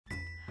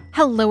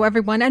Hello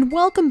everyone and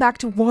welcome back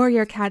to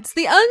Warrior Cats,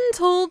 the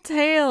Untold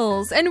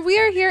Tales, and we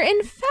are here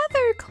in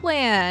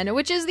FeatherClan,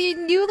 which is the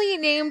newly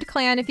named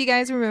clan. If you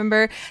guys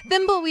remember,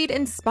 Thimbleweed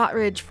and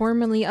Spotridge,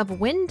 formerly of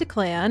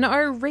WindClan,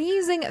 are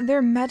raising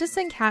their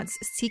medicine cat's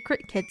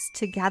secret kits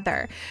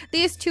together.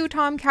 These two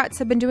tomcats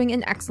have been doing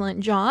an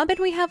excellent job, and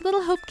we have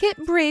Little Hope Kit,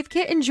 Brave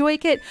Kit, and Joy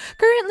Kit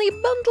currently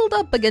bundled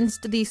up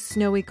against the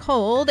snowy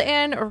cold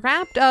and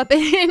wrapped up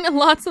in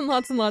lots and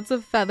lots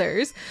of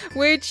feathers,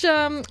 which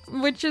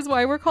is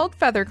why we're called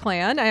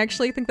FeatherClan. I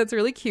actually think that's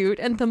really cute,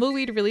 and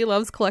Thimbleweed really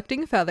loves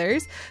collecting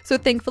feathers, so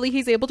thankfully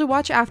he's able to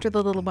watch after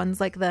the little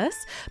ones like this.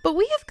 But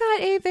we have got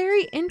a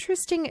very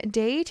interesting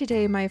day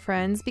today, my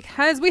friends,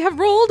 because we have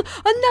rolled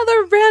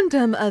another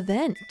random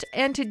event.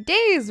 And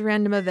today's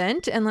random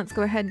event, and let's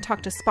go ahead and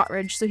talk to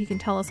Spotridge so he can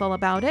tell us all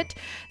about it,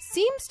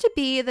 seems to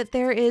be that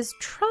there is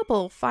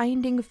trouble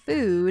finding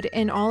food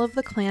in all of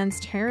the clan's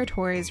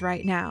territories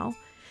right now.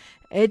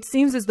 It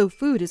seems as though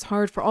food is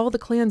hard for all the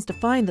clans to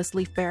find this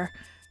leaf bear.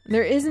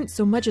 There isn't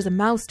so much as a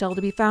mouse tail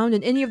to be found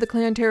in any of the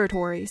clan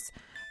territories.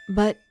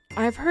 But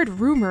I've heard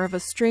rumor of a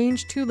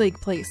strange two-leg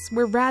place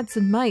where rats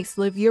and mice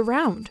live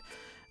year-round,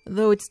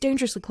 though it's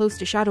dangerously close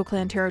to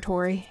ShadowClan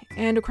territory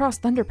and across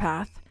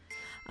Thunderpath.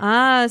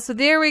 So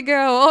there we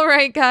go.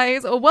 Alright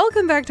guys,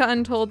 welcome back to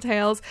Untold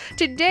Tales.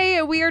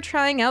 Today we are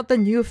trying out the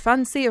new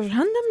fancy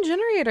random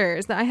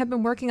generators that I have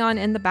been working on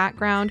in the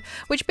background,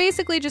 which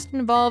basically just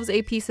involves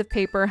a piece of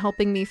paper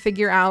helping me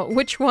figure out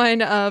which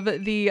one of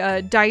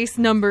the dice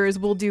numbers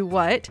will do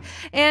what.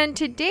 And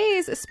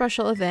today's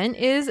special event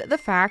is the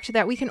fact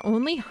that we can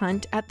only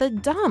hunt at the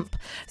dump.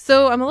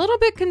 So I'm a little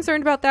bit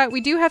concerned about that. We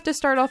do have to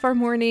start off our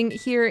morning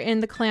here in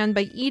the clan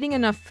by eating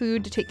enough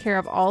food to take care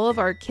of all of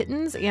our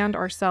kittens and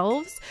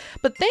ourselves.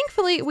 But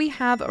thankfully we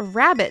have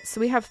rabbits.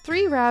 So we have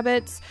 3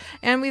 rabbits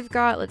and we've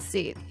got, let's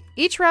see,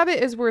 each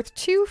rabbit is worth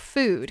 2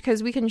 food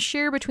because we can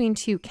share between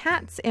 2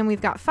 cats, and we've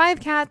got 5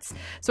 cats.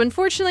 So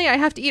unfortunately I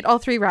have to eat all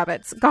 3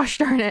 rabbits. Gosh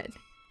darn it.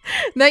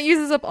 That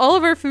uses up all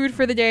of our food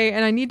for the day,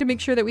 and I need to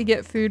make sure that we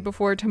get food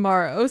before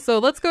tomorrow. So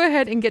let's go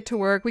ahead and get to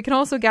work. We can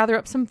also gather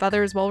up some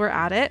feathers while we're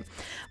at it.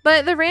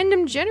 But the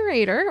random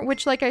generator,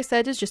 which like I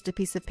said is just a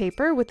piece of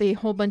paper with a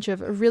whole bunch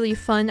of really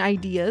fun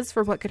ideas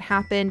for what could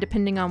happen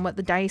depending on what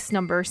the dice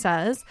number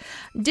says,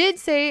 did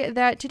say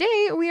that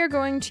today we are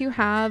going to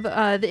have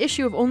the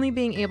issue of only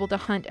being able to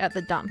hunt at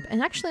the dump.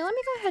 And actually, let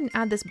me go ahead and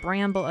add this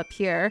bramble up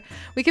here.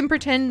 We can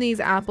pretend these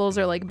apples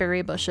are like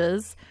berry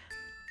bushes.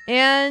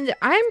 And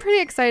I'm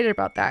pretty excited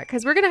about that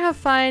because we're going to have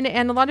fun,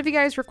 and a lot of you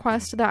guys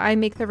request that I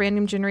make the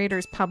random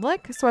generators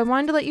public, so I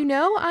wanted to let you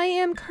know I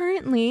am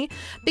currently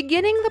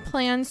beginning the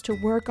plans to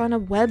work on a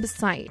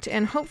website,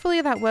 and hopefully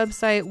that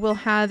website will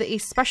have a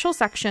special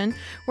section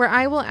where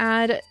I will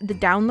add the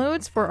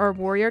downloads for our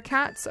warrior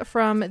cats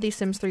from the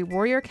Sims 3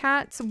 warrior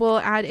cats. We'll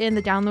add in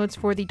the downloads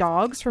for the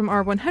dogs from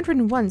our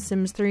 101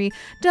 Sims 3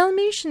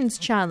 Dalmatians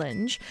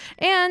challenge,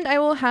 and I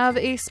will have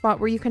a spot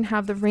where you can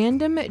have the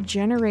random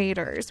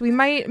generators. We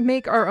might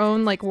make our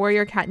own like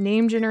warrior cat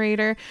name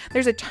generator.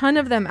 There's a ton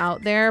of them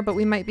out there, but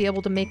we might be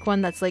able to make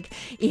one that's like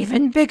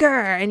even bigger,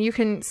 and you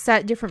can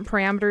set different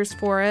parameters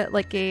for it.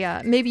 Like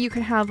a maybe you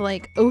could have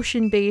like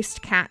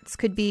ocean-based cats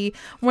could be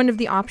one of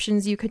the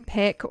options you could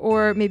pick,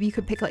 or maybe you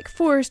could pick like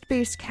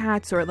forest-based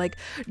cats or like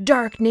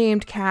dark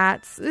named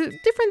cats.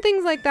 Different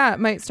things like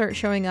that might start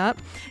showing up,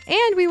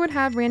 and we would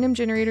have random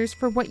generators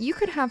for what you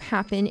could have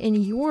happen in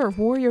your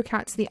warrior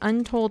cats, the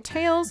Untold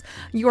Tales,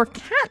 your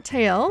cat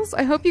tales.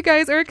 I hope you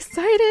guys are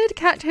excited.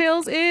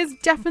 Cattails is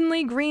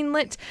definitely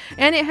greenlit,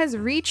 and it has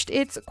reached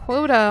its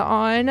quota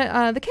on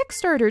the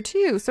Kickstarter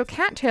too. So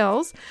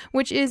Cattails,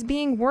 which is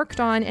being worked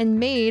on and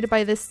made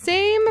by the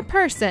same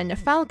person,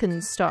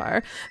 Falcon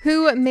Star,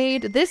 who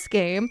made this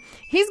game,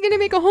 he's gonna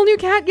make a whole new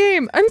cat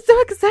game. I'm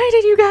so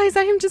excited, you guys.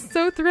 I am just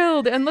so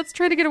thrilled. And let's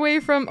try to get away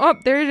from, oh,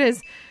 there it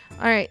is.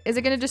 All right, is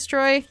it gonna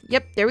destroy?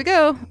 Yep, there we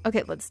go.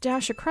 Okay, let's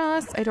dash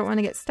across. I don't want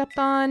to get stepped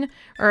on,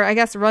 or I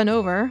guess run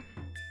over.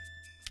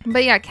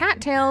 But yeah,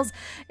 Cattails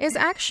is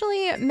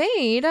actually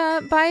made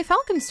by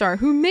Falcon Star,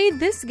 who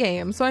made this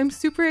game, so I'm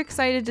super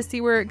excited to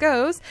see where it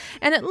goes.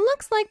 And it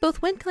looks like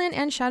both WindClan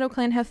and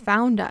ShadowClan have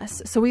found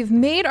us. So we've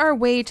made our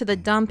way to the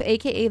dump,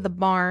 aka the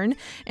barn,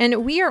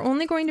 and we are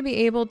only going to be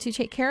able to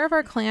take care of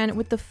our clan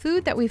with the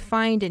food that we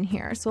find in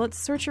here. So let's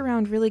search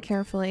around really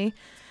carefully.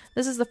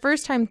 This is the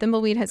first time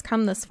Thimbleweed has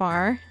come this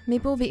far.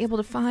 Maybe we'll be able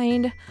to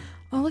find...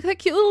 Oh, look at that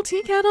cute little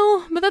tea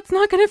kettle, but that's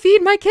not gonna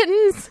feed my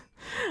kittens.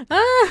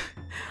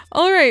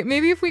 Alright,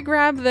 maybe if we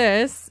grab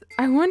this,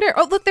 I wonder,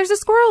 oh look, there's a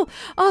squirrel!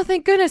 Oh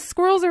thank goodness,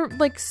 squirrels are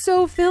like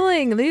so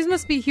filling. These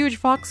must be huge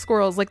fox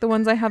squirrels like the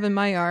ones I have in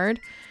my yard.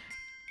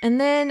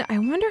 And then I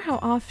wonder how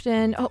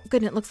often, oh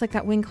good, it looks like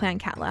that WindClan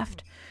cat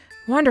left.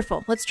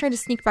 Wonderful, let's try to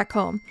sneak back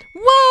home.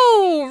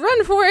 Whoa!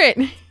 Run for it!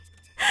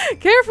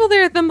 Careful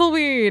there,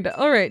 Thimbleweed!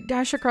 Alright,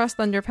 dash across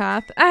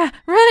Thunderpath. Ah,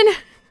 run!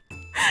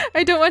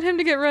 I don't want him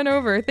to get run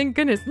over. Thank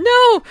goodness.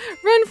 No!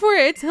 Run for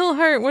it! It's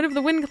Hillheart, one of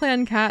the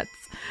WindClan cats.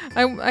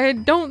 I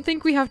don't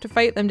think we have to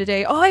fight them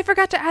today. Oh, I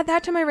forgot to add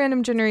that to my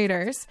random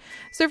generators.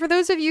 So for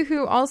those of you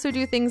who also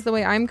do things the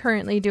way I'm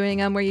currently doing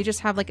them, where you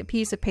just have like a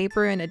piece of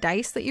paper and a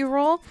dice that you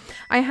roll,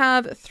 I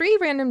have 3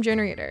 random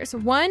generators.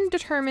 One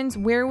determines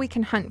where we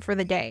can hunt for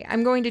the day.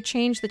 I'm going to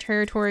change the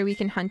territory we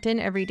can hunt in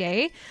every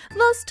day.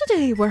 Thus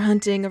today we're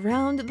hunting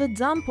around the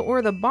dump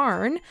or the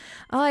barn.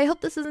 I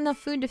hope this is enough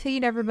food to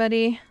feed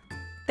everybody.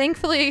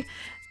 Thankfully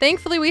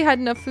we had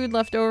enough food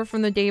left over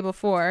from the day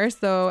before,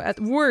 so at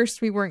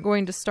worst we weren't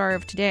going to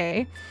starve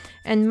today.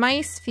 And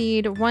mice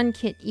feed 1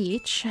 kit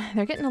each.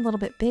 They're getting a little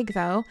bit big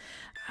though.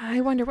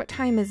 I wonder what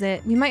time is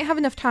it? We might have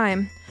enough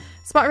time.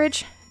 Spot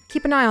Ridge,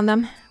 keep an eye on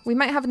them. We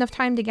might have enough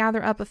time to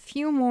gather up a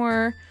few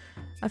more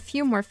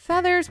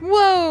feathers.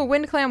 Whoa!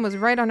 WindClan was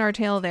right on our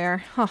tail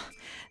there. Huh.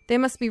 They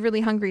must be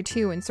really hungry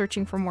too and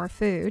searching for more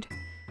food.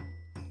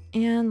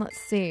 And let's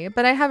see,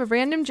 but I have a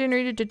random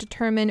generator to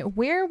determine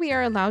where we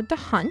are allowed to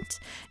hunt,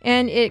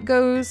 and it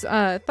goes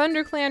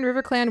ThunderClan,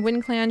 RiverClan,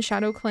 WindClan,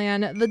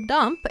 ShadowClan, the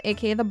dump,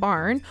 aka the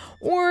barn,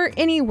 or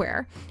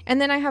anywhere. And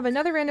then I have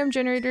another random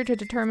generator to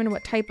determine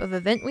what type of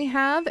event we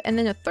have, and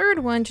then a third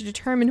one to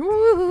determine,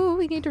 woo,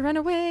 we need to run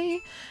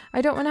away.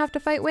 I don't want to have to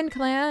fight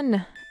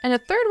WindClan. And a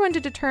third one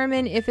to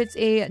determine if it's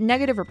a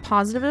negative or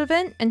positive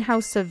event and how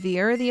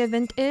severe the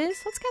event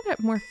is. Let's gather up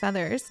more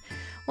feathers.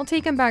 We'll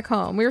take them back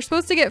home. We were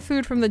supposed to get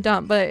food from the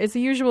dump, but it's the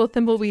usual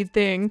Thimbleweed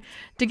thing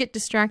to get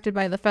distracted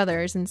by the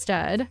feathers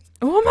instead.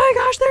 Oh my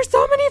gosh, there's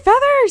so many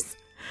feathers!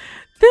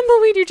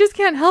 Thimbleweed, you just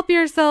can't help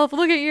yourself.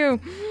 Look at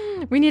you.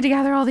 We need to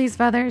gather all these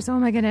feathers. Oh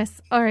my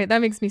goodness. All right,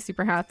 that makes me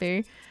super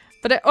happy.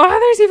 But oh,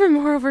 there's even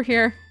more over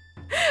here.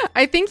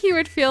 I think he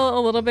would feel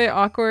a little bit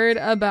awkward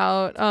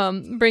about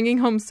bringing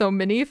home so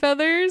many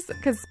feathers,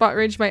 because Spot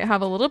Ridge might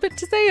have a little bit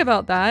to say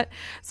about that.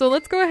 So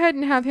let's go ahead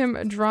and have him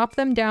drop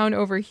them down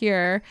over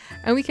here,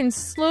 and we can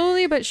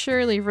slowly but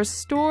surely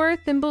restore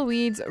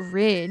Thimbleweed's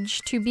ridge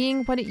to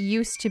being what it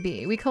used to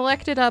be. We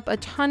collected up a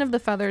ton of the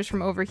feathers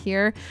from over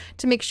here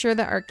to make sure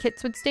that our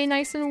kits would stay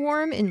nice and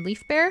warm in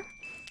Leaf Bear.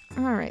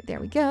 All right, there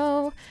we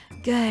go.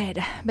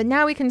 Good. But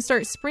now we can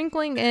start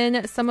sprinkling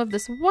in some of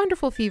this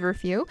wonderful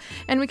feverfew,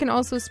 and we can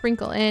also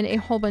sprinkle in a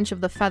whole bunch of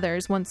the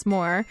feathers once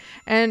more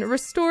and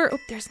restore. Oh,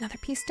 there's another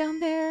piece down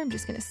there. I'm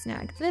just going to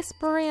snag this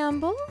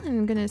bramble, and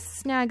I'm going to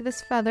snag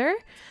this feather.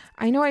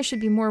 I know I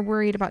should be more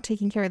worried about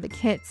taking care of the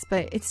kits,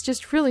 but it's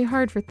just really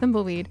hard for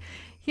Thimbleweed.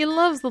 He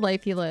loves the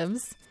life he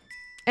lives.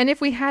 And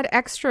if we had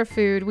extra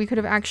food, we could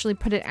have actually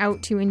put it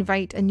out to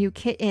invite a new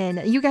kit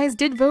in. You guys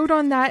did vote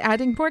on that,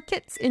 adding more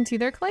kits into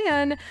their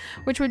clan,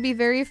 which would be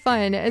very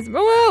fun. As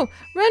whoa,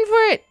 run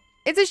for it!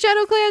 It's a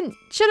ShadowClan,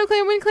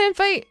 WindClan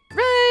fight!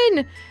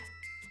 Run!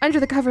 Under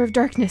the cover of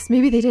darkness,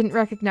 maybe they didn't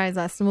recognize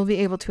us and we'll be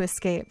able to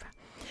escape.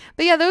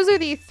 But yeah, those are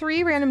the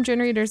 3 random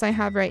generators I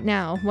have right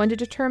now. One to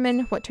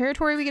determine what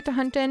territory we get to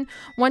hunt in,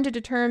 one to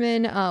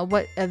determine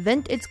what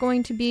event it's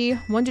going to be,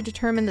 one to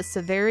determine the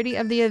severity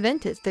of the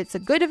event, if it's a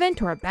good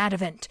event or a bad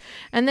event.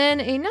 And then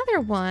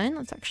another one,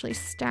 let's actually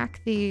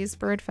stack these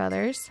bird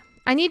feathers.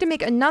 I need to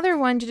make another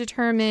one to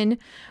determine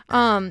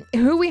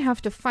who we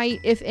have to fight,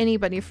 if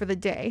anybody, for the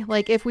day.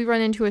 Like if we run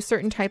into a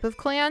certain type of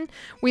clan,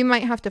 we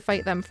might have to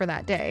fight them for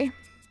that day.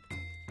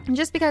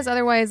 Just because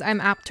otherwise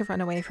I'm apt to run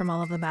away from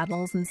all of the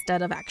battles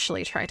instead of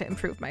actually try to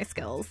improve my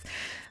skills.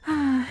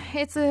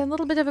 It's a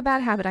little bit of a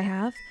bad habit I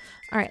have.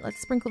 All right,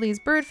 let's sprinkle these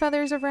bird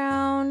feathers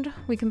around.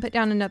 We can put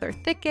down another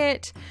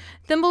thicket.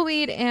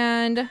 Thimbleweed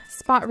and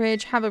Spot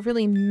Ridge have a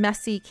really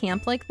messy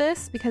camp like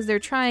this because they're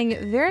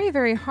trying very,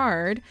 very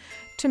hard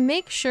to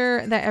make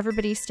sure that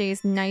everybody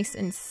stays nice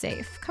and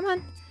safe. Come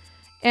on.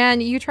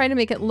 And you try to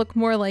make it look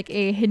more like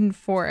a hidden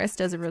forest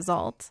as a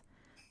result.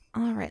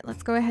 All right,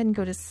 let's go ahead and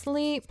go to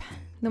sleep.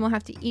 Then we'll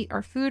have to eat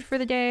our food for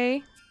the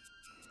day.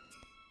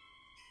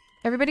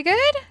 Everybody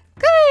good?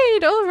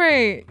 Good! All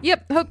right.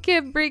 Yep, Hope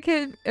Kit, Brave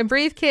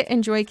Kit,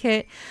 and Joy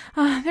Kit.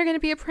 They're going to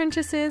be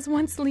apprentices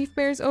once Leaf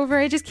Bear's over.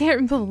 I just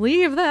can't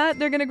believe that.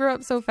 They're going to grow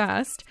up so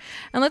fast.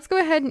 And let's go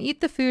ahead and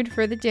eat the food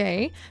for the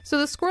day. So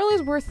the squirrel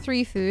is worth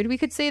 3 food. We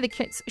could say the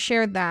kits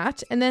shared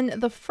that. And then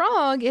the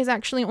frog is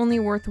actually only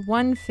worth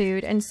 1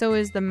 food, and so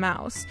is the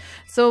mouse.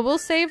 So we'll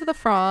save the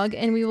frog,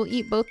 and we will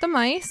eat both the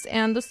mice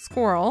and the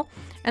squirrel.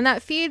 And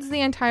that feeds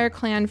the entire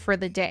clan for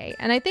the day.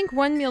 And I think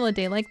 1 meal a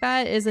day like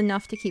that is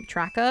enough to keep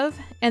track of.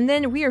 And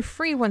then we are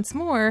free once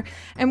more,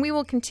 and we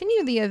will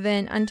continue the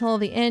event until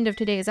the end of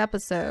today's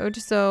episode.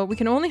 So we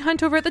can only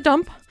hunt over at the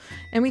dump,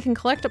 and we can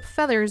collect up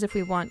feathers if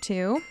we want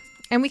to.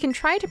 And we can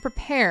try to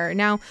prepare.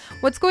 Now,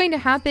 what's going to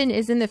happen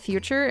is in the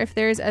future, if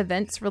there's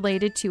events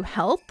related to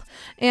health,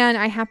 and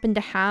I happen to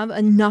have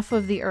enough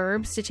of the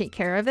herbs to take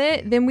care of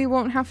it, then we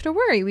won't have to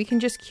worry. We can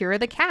just cure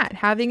the cat.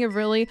 Having a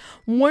really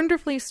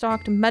wonderfully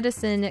stocked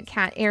medicine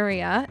cat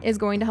area is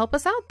going to help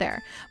us out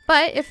there.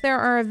 But if there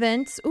are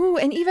events, ooh,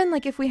 and even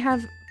like if we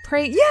have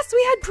prey, yes,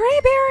 we had prey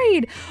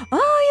buried.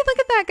 Oh, look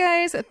at that,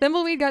 guys.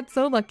 Thimbleweed got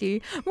so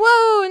lucky.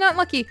 Whoa, not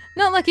lucky,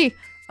 not lucky.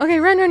 Okay,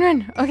 run, run,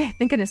 run. Okay,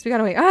 thank goodness, we got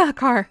away. Ah,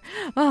 car.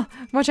 Oh,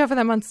 watch out for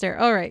that monster.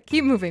 All right,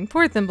 keep moving.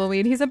 Poor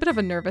Thimbleweed. He's a bit of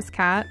a nervous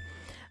cat.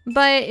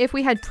 But if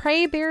we had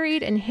prey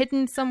buried and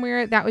hidden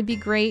somewhere, that would be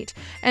great.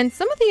 And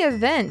some of the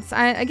events,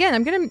 again,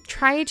 I'm going to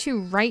try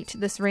to write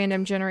this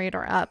random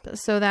generator up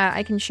so that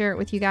I can share it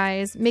with you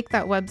guys, make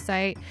that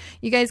website.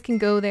 You guys can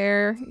go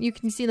there. You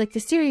can see like the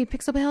Seri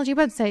Pixel Biology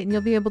website, and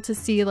you'll be able to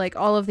see like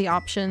all of the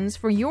options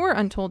for your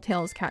Untold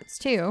Tales cats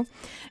too.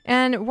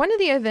 And one of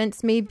the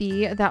events may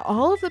be that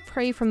all of the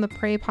prey from the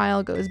prey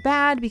pile goes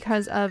bad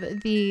because of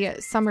the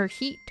summer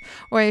heat,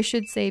 or I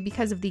should say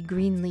because of the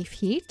green leaf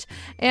heat,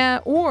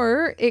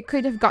 or it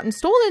could have gotten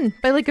stolen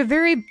by like a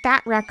very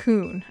fat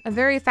raccoon. A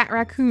very fat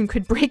raccoon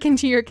could break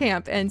into your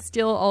camp and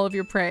steal all of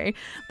your prey.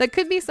 That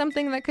could be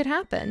something that could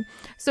happen.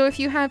 So if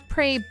you have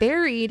prey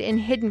buried in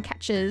hidden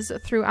catches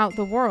throughout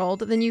the world,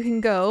 then you can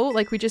go,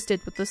 like we just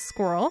did with the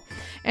squirrel,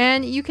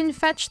 and you can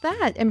fetch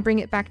that and bring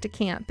it back to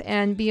camp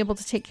and be able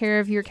to take care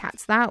of your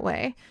cats that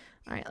way.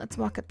 All right, let's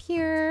walk up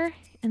here.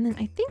 And then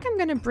I think I'm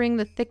going to bring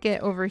the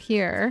thicket over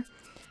here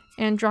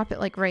and drop it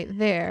like right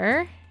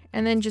there.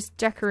 And then just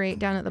decorate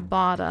down at the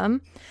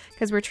bottom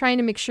because we're trying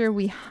to make sure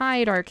we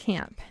hide our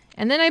camp.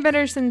 And then I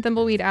better send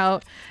Thimbleweed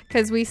out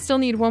because we still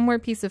need one more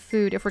piece of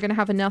food if we're going to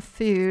have enough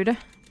food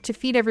to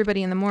feed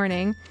everybody in the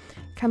morning.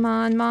 Come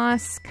on,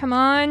 Moss. Come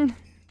on.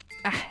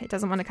 Ah, it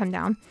doesn't want to come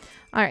down.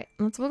 All right,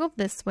 let's wiggle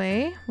this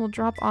way. We'll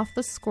drop off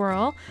the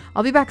squirrel.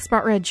 I'll be back,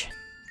 Spot Ridge.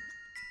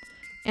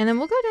 And then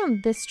we'll go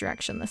down this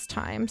direction this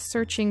time,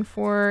 searching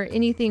for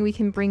anything we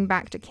can bring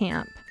back to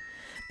camp.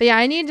 But yeah,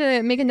 I need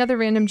to make another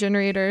random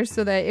generator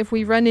so that if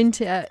we run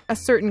into a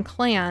certain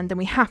clan, then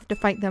we have to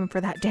fight them for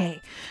that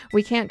day.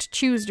 We can't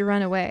choose to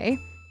run away.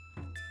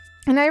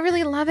 And I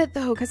really love it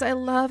though, because I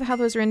love how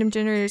those random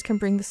generators can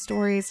bring the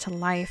stories to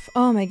life.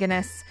 Oh my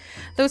goodness.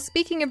 Though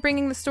speaking of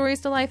bringing the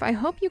stories to life, I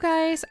hope you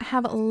guys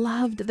have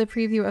loved the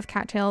preview of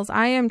Cattails.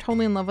 I am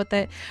totally in love with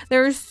it.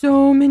 There are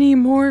so many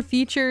more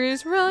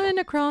features. Run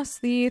across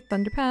the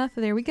thunder path.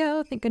 There we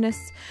go. Thank goodness.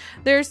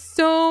 There's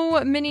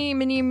so many,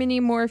 many,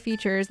 many more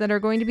features that are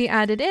going to be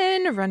added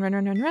in. Run, run,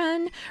 run, run,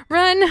 run,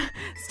 run.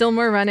 Still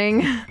more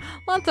running.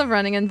 Lots of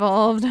running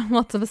involved.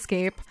 Lots of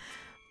escape.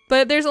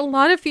 But there's a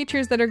lot of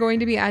features that are going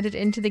to be added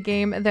into the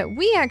game that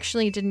we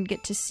actually didn't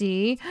get to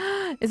see.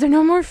 Is there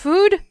no more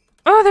food?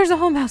 Oh, there's a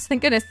whole mouse.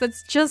 Thank goodness.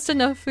 That's just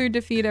enough food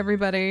to feed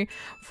everybody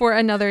for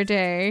another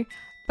day.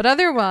 But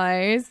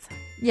otherwise,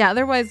 yeah,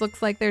 otherwise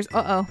looks like there's...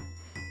 Uh-oh.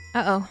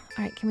 Uh-oh. All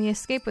right, can we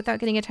escape without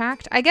getting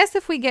attacked? I guess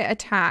if we get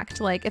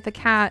attacked, like if a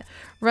cat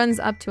runs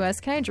up to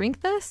us... Can I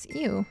drink this?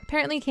 Ew.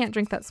 Apparently you can't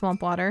drink that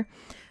swamp water.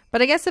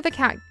 But I guess if a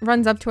cat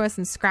runs up to us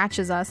and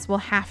scratches us, we'll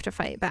have to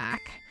fight back.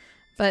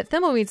 But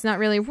Thimbleweed's not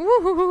really,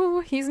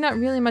 woo, he's not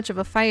really much of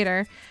a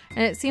fighter.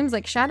 And it seems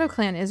like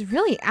ShadowClan is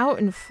really out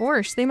in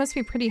force. They must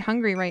be pretty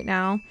hungry right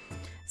now,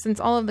 since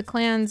all of the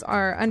clans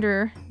are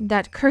under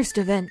that cursed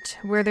event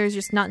where there's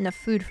just not enough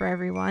food for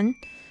everyone.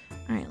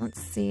 All right,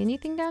 let's see.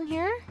 Anything down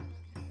here?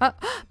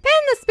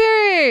 Panda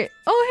Spirit!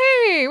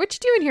 Oh, hey, what you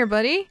doing here,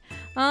 buddy?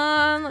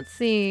 Let's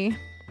see.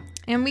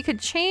 And we could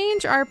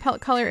change our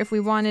pelt color if we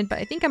wanted, but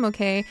I think I'm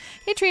okay.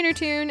 Hey, Trainer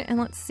Tune, and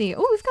let's see.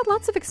 Oh, we've got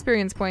lots of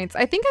experience points.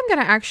 I think I'm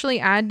going to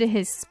actually add to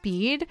his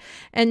speed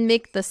and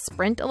make the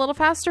sprint a little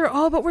faster.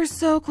 Oh, but we're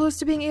so close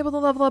to being able to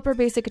level up our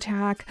basic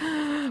attack.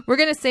 We're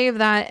going to save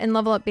that and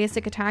level up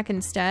basic attack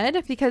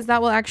instead, because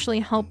that will actually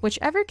help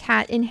whichever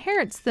cat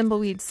inherits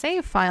Thimbleweed's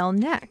save file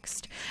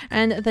next.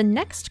 And the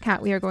next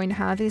cat we are going to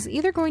have is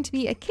either going to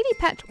be a kitty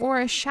pet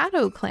or a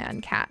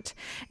ShadowClan cat.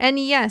 And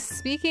yes,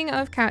 speaking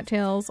of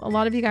cattails, a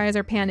lot of you guys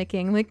are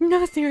panicking, like,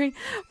 no, Seri,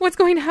 what's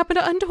going to happen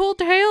to Untold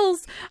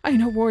Tales? I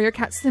know Warrior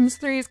Cat Sims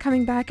 3 is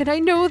coming back, and I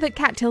know that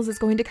Cattails is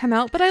going to come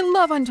out, but I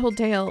love Untold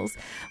Tales.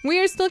 We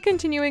are still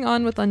continuing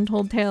on with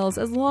Untold Tales.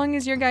 As long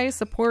as your guys'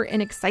 support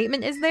and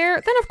excitement is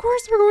there, then of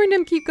course we're going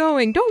to keep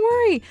going. Don't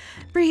worry.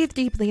 Breathe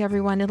deeply,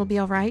 everyone. It'll be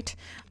all right.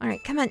 All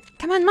right, come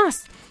on,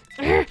 moss.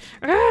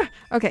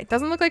 Okay,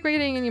 doesn't look like we're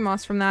getting any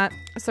moss from that,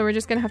 so we're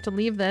just gonna have to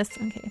leave this.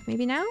 Okay,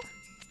 maybe now?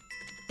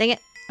 Dang it.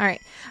 All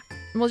right,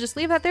 we'll just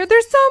leave that there.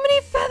 There's so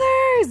many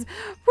feathers!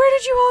 Where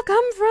did you all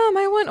come from?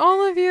 I want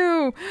all of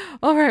you.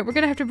 All right, we're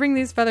gonna have to bring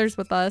these feathers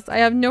with us. I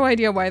have no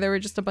idea why there were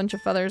just a bunch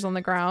of feathers on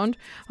the ground.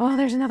 Oh,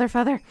 there's another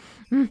feather.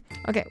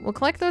 Okay, we'll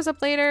collect those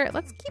up later.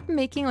 Let's keep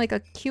making like a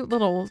cute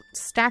little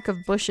stack of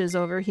bushes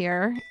over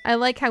here. I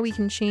like how we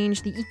can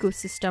change the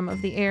ecosystem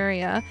of the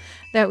area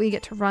that we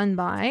get to run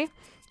by.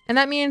 And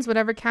that means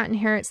whatever cat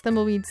inherits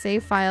Thimbleweed's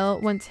save file,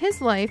 once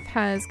his life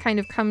has kind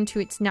of come to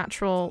its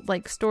natural,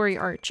 like, story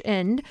arch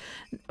end,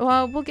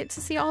 we'll get to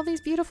see all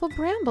these beautiful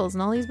brambles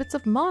and all these bits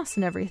of moss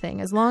and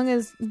everything, as long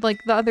as, like,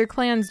 the other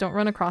clans don't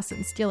run across it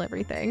and steal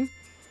everything.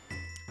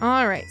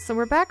 Alright, so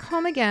we're back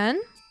home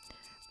again.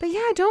 But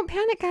yeah, don't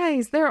panic,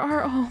 guys. There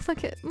are, oh,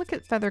 look at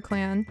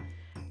FeatherClan.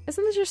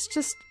 Isn't this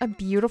just a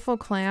beautiful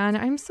clan?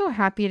 I'm so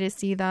happy to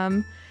see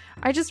them.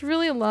 I just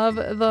really love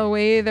the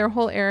way their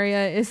whole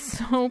area is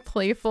so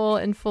playful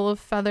and full of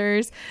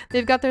feathers.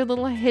 They've got their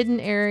little hidden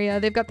area,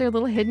 they've got their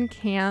little hidden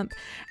camp,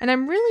 and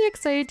I'm really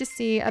excited to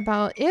see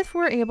about if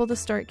we're able to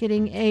start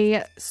getting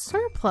a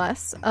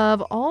surplus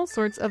of all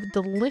sorts of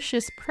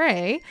delicious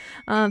prey,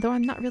 though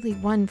I'm not really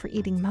one for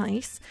eating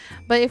mice.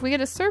 But if we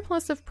get a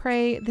surplus of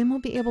prey, then we'll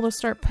be able to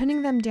start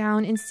putting them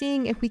down and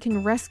seeing if we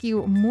can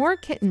rescue more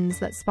kittens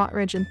that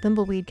Spotridge and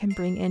Thimbleweed can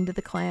bring into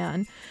the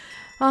clan.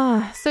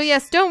 So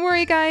yes, don't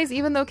worry guys,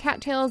 even though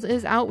Cattails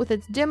is out with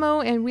its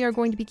demo and we are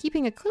going to be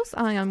keeping a close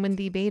eye on when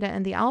the beta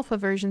and the alpha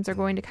versions are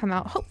going to come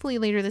out, hopefully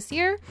later this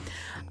year,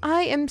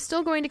 I am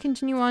still going to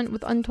continue on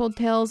with Untold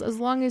Tales as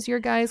long as your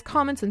guys'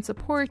 comments and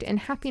support and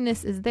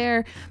happiness is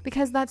there,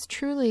 because that's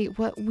truly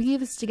what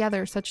weaves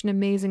together such an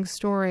amazing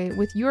story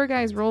with your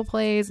guys' role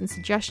plays and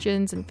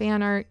suggestions and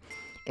fan art.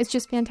 It's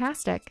just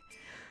fantastic.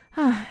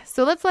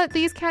 So let's let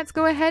these cats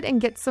go ahead and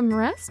get some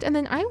rest, and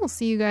then I will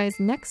see you guys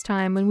next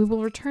time when we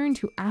will return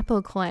to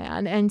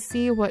AppleClan and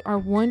see what our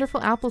wonderful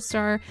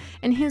Applestar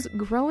and his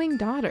growing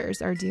daughters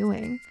are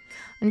doing.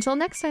 Until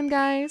next time,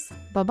 guys,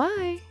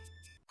 bye-bye!